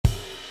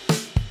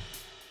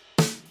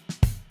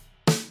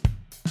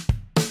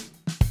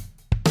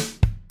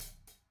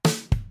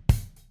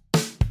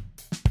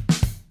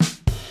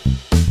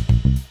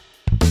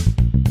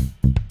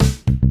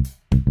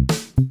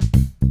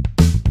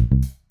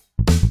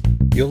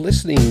You're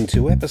listening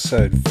to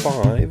episode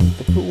 5 of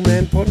the Pool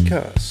Man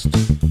Podcast,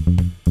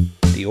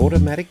 The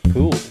Automatic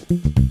Pool.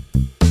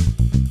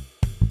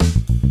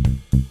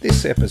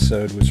 This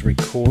episode was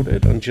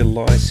recorded on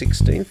July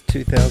 16th,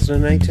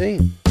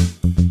 2018.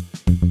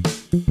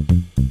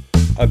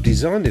 I've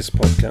designed this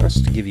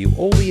podcast to give you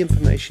all the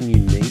information you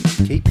need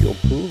to keep your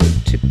pool in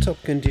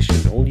tip-top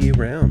condition all year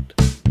round.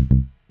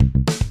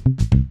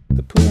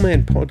 The Pool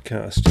Man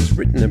Podcast is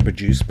written and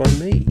produced by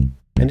me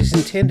and is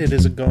intended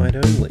as a guide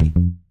only.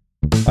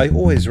 I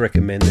always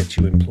recommend that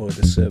you employ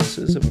the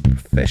services of a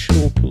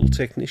professional pool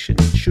technician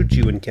should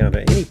you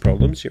encounter any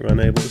problems you're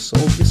unable to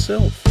solve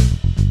yourself.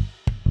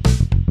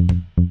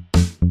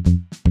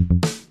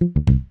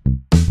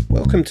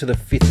 Welcome to the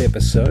 5th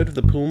episode of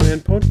the Pool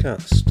Man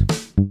Podcast.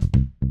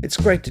 It's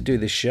great to do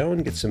this show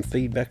and get some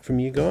feedback from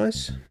you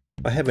guys.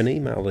 I have an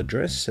email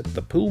address at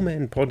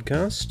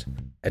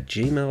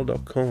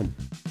thepoolmanpodcast@gmail.com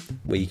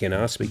where you can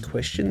ask me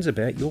questions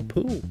about your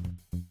pool.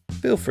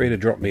 Feel free to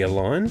drop me a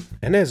line,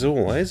 and as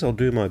always, I'll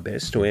do my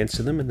best to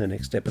answer them in the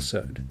next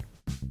episode.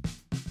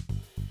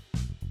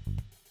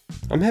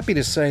 I'm happy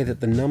to say that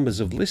the numbers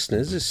of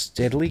listeners is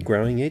steadily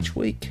growing each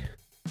week,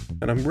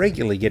 and I'm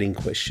regularly getting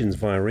questions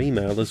via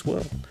email as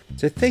well.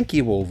 So thank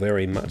you all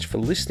very much for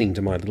listening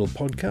to my little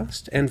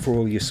podcast and for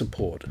all your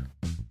support.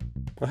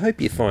 I hope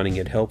you're finding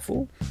it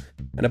helpful,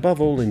 and above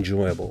all,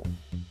 enjoyable.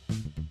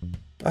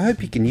 I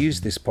hope you can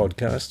use this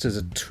podcast as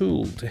a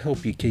tool to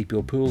help you keep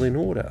your pool in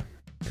order,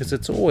 because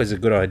it's always a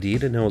good idea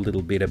to know a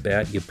little bit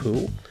about your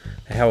pool,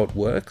 how it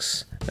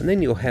works, and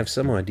then you'll have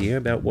some idea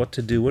about what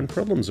to do when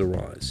problems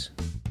arise.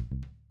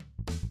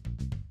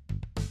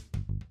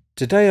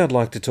 Today I'd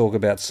like to talk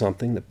about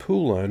something that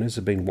pool owners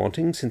have been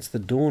wanting since the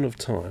dawn of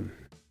time: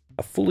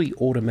 a fully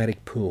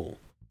automatic pool.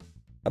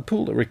 A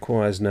pool that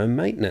requires no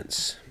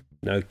maintenance,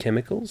 no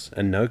chemicals,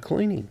 and no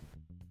cleaning.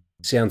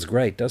 Sounds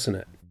great, doesn't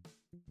it?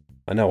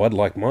 I know I'd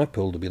like my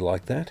pool to be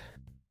like that,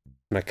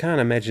 and I can't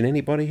imagine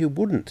anybody who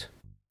wouldn't.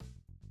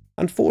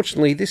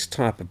 Unfortunately, this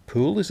type of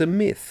pool is a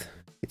myth.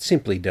 It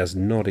simply does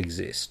not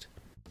exist.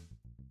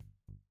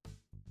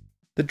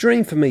 The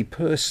dream for me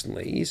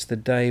personally is the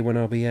day when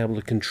I'll be able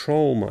to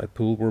control my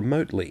pool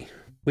remotely,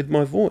 with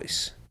my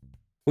voice.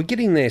 We're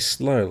getting there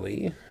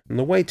slowly, and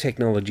the way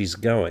technology's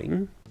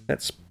going,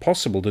 that's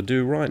possible to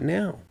do right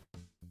now.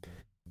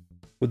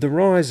 With the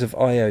rise of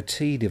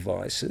IoT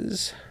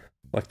devices,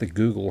 like the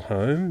Google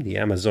Home, the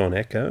Amazon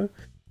Echo,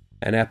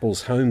 and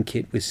Apple's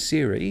HomeKit with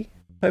Siri,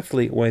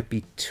 hopefully it won't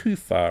be too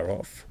far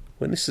off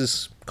when this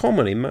is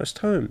common in most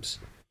homes.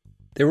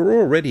 There are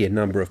already a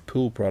number of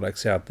pool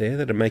products out there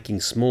that are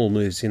making small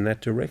moves in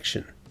that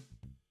direction.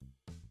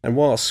 And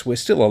whilst we're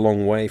still a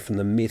long way from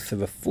the myth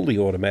of a fully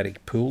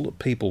automatic pool that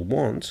people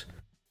want,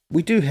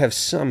 we do have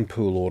some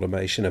pool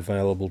automation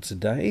available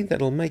today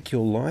that'll make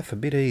your life a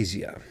bit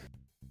easier.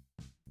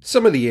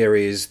 Some of the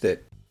areas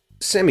that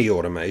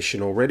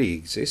semi-automation already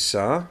exists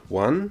are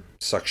 1.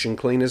 Suction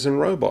cleaners and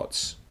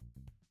robots.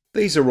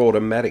 These are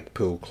automatic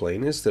pool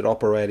cleaners that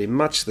operate in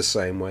much the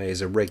same way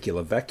as a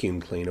regular vacuum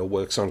cleaner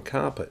works on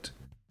carpet.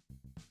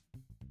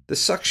 The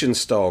suction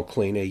style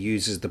cleaner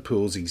uses the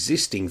pool's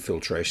existing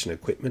filtration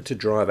equipment to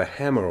drive a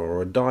hammer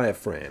or a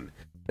diaphragm.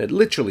 It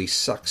literally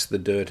sucks the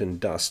dirt and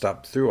dust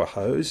up through a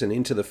hose and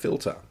into the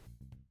filter.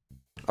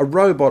 A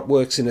robot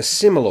works in a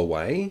similar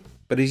way,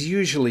 but is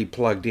usually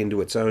plugged into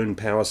its own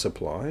power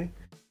supply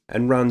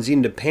and runs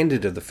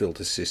independent of the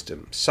filter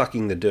system,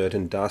 sucking the dirt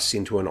and dust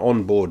into an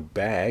onboard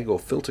bag or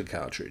filter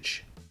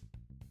cartridge.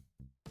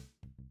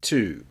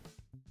 2.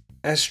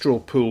 Astral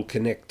Pool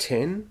Connect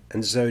 10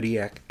 and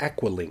Zodiac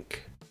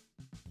Aqualink.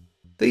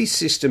 These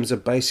systems are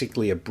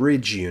basically a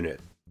bridge unit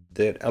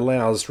that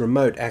allows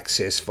remote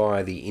access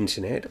via the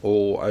internet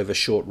or over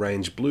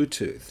short-range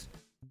Bluetooth,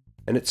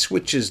 and it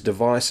switches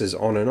devices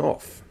on and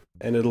off,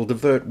 and it'll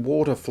divert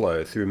water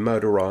flow through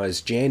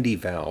motorized Jandy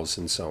valves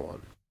and so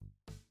on.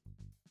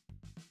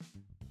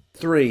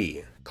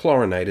 3.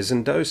 Chlorinators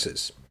and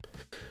dosers.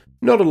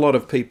 Not a lot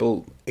of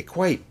people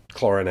equate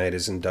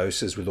chlorinators and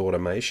dosers with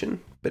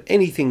automation, but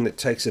anything that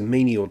takes a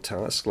menial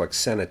task like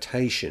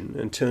sanitation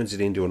and turns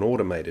it into an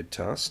automated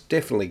task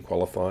definitely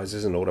qualifies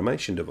as an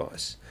automation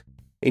device.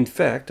 In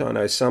fact, I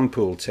know some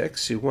pool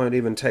techs who won't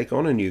even take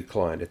on a new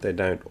client if they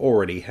don't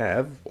already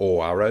have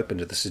or are open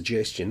to the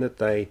suggestion that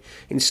they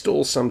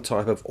install some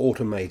type of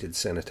automated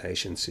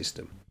sanitation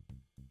system.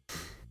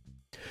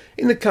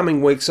 In the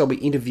coming weeks, I'll be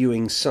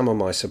interviewing some of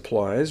my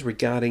suppliers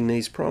regarding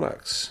these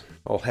products.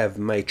 I'll have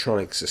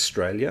Maytronics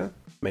Australia,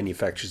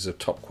 manufacturers of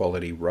top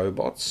quality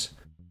robots,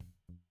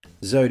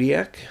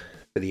 Zodiac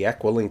for the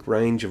Aqualink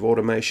range of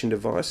automation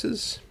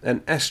devices,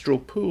 and Astral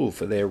Pool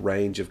for their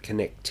range of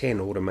Connect 10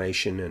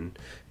 automation and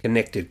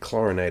connected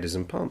chlorinators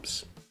and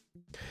pumps,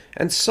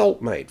 and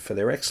Saltmate for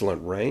their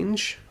excellent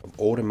range of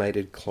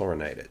automated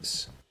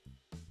chlorinators.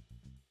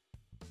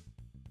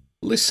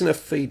 Listener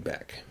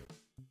feedback.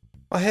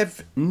 I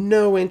have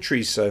no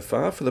entries so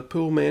far for the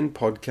Pool Man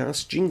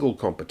Podcast jingle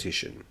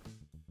competition,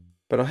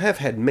 but I have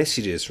had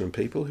messages from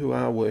people who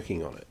are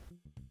working on it.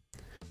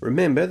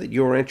 Remember that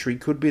your entry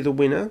could be the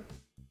winner,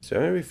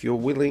 so if you're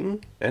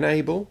willing and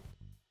able,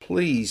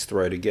 please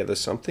throw together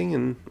something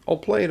and I'll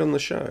play it on the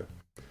show.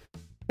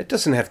 It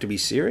doesn't have to be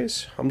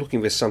serious. I'm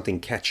looking for something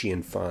catchy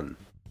and fun.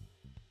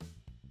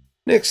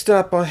 Next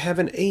up, I have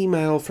an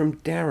email from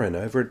Darren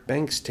over at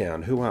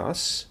Bankstown who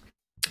asks,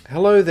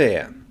 "Hello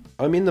there.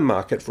 I'm in the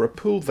market for a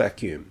pool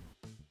vacuum.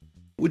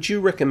 Would you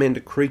recommend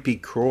a creepy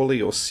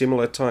crawly or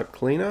similar type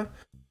cleaner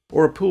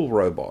or a pool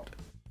robot?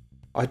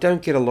 I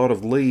don't get a lot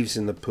of leaves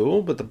in the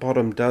pool, but the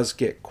bottom does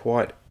get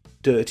quite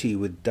dirty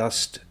with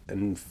dust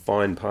and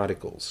fine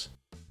particles.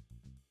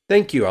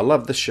 Thank you, I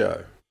love the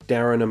show.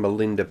 Darren and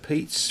Melinda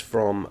Peets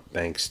from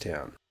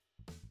Bankstown."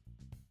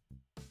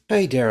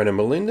 Hey Darren and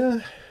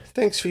Melinda,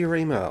 thanks for your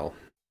email.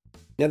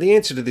 Now the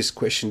answer to this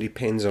question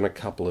depends on a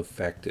couple of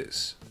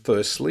factors.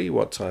 Firstly,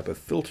 what type of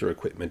filter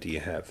equipment do you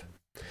have?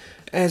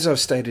 As I've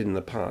stated in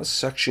the past,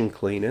 suction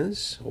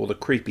cleaners, or the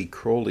creepy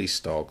crawly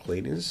style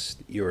cleaners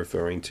you're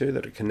referring to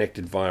that are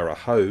connected via a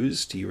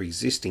hose to your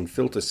existing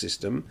filter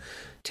system,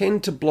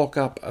 tend to block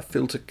up a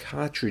filter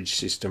cartridge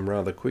system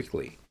rather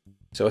quickly.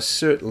 So I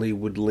certainly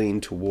would lean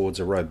towards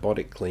a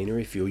robotic cleaner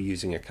if you're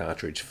using a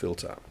cartridge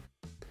filter.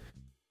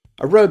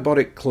 A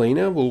robotic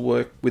cleaner will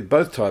work with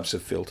both types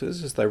of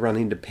filters as they run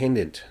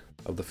independent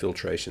of the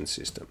filtration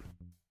system.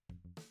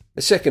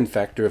 The second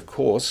factor, of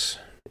course,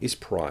 is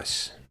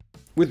price.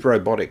 With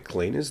robotic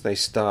cleaners, they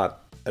start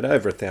at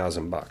over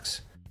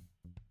 $1,000,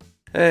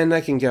 and they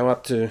can go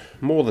up to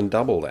more than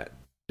double that,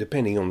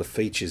 depending on the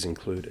features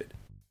included.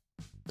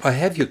 I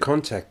have your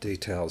contact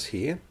details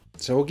here,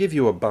 so I'll give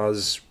you a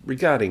buzz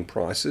regarding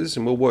prices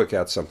and we'll work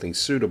out something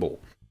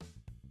suitable.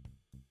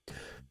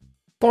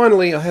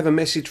 Finally, I have a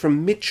message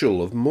from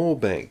Mitchell of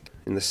Moorebank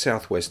in the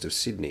southwest of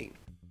Sydney.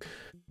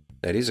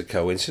 That is a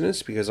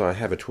coincidence because I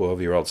have a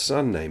 12-year-old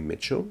son named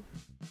Mitchell,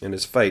 and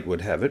as fate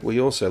would have it, we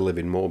also live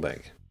in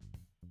Moorebank.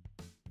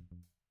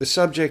 The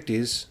subject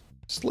is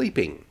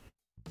sleeping.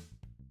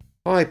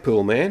 Hi,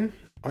 Poolman.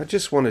 I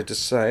just wanted to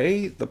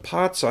say the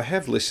parts I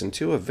have listened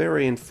to are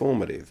very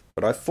informative,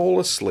 but I fall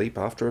asleep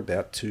after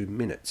about 2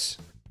 minutes.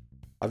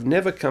 I've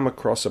never come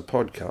across a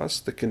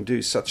podcast that can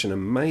do such an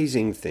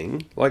amazing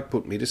thing like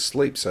put me to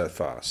sleep so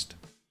fast.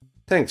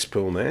 Thanks,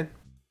 Poolman.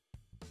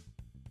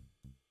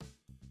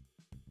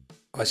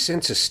 I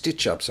sense a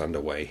stitch-up's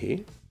underway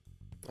here.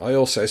 I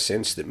also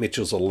sense that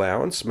Mitchell's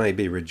allowance may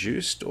be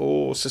reduced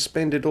or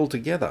suspended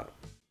altogether.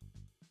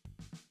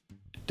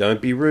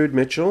 Don't be rude,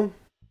 Mitchell.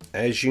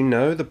 As you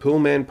know, the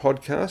Poolman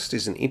podcast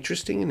is an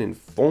interesting and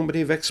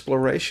informative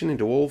exploration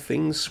into all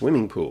things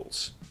swimming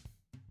pools.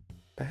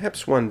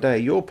 Perhaps one day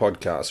your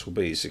podcast will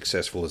be as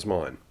successful as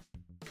mine.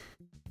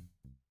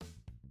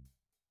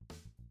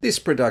 This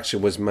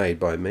production was made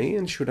by me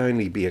and should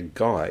only be a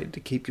guide to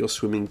keep your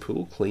swimming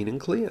pool clean and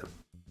clear.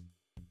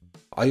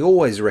 I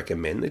always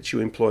recommend that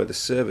you employ the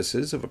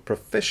services of a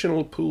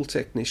professional pool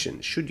technician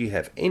should you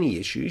have any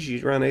issues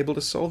you're unable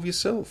to solve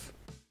yourself.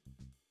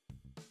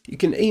 You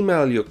can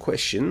email your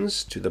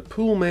questions to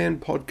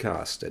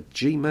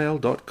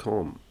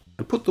thepoolmanpodcast@gmail.com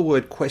and put the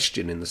word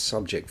question in the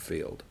subject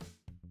field.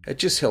 It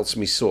just helps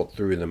me sort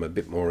through them a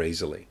bit more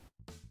easily.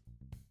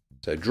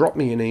 So drop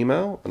me an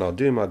email and I'll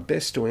do my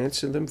best to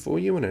answer them for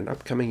you in an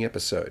upcoming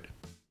episode.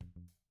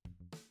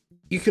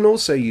 You can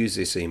also use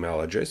this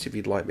email address if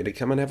you'd like me to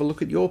come and have a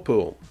look at your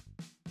pool.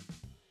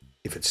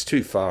 If it's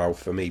too far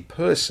for me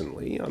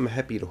personally, I'm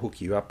happy to hook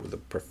you up with a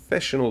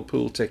professional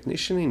pool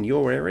technician in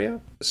your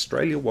area,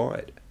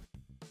 Australia-wide.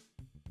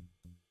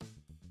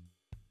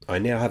 I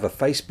now have a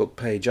Facebook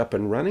page up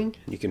and running.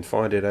 You can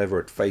find it over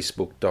at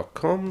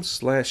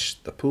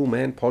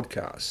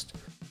facebook.com/thepoolmanpodcast.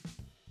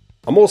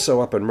 I'm also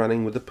up and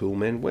running with the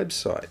Poolman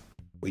website,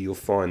 where you'll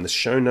find the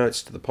show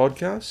notes to the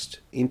podcast,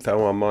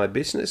 info on my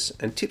business,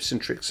 and tips and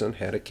tricks on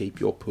how to keep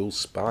your pool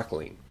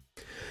sparkling.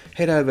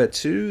 Head over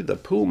to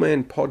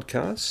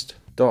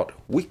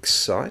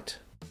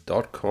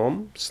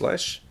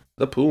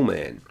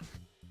thepoolmanpodcast.wixsite.com/thepoolman,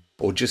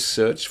 or just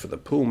search for the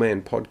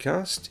Poolman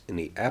Podcast in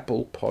the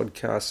Apple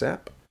Podcasts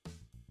app,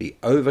 the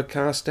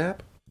Overcast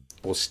app,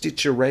 or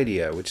Stitcher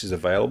Radio, which is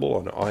available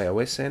on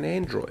iOS and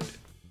Android.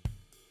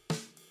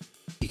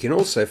 You can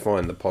also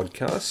find the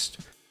podcast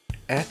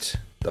at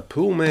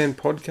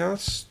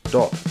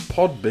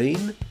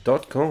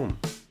thepoolmanpodcast.podbean.com.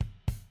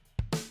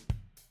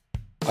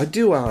 I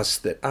do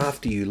ask that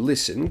after you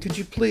listen, could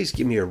you please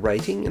give me a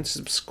rating and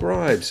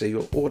subscribe so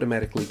you'll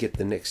automatically get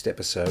the next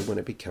episode when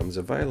it becomes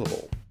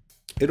available.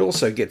 It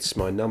also gets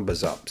my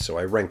numbers up so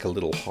I rank a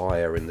little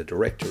higher in the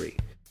directory.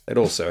 It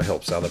also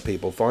helps other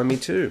people find me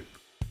too.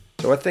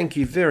 So I thank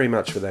you very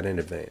much for that in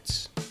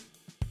advance.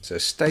 So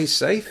stay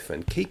safe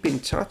and keep in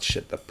touch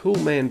at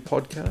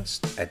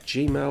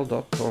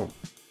thepoolmanpodcast@gmail.com.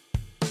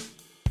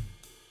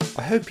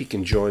 I hope you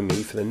can join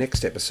me for the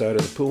next episode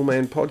of the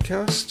Poolman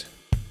Podcast,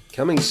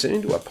 coming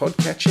soon to a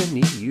podcatcher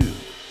near you.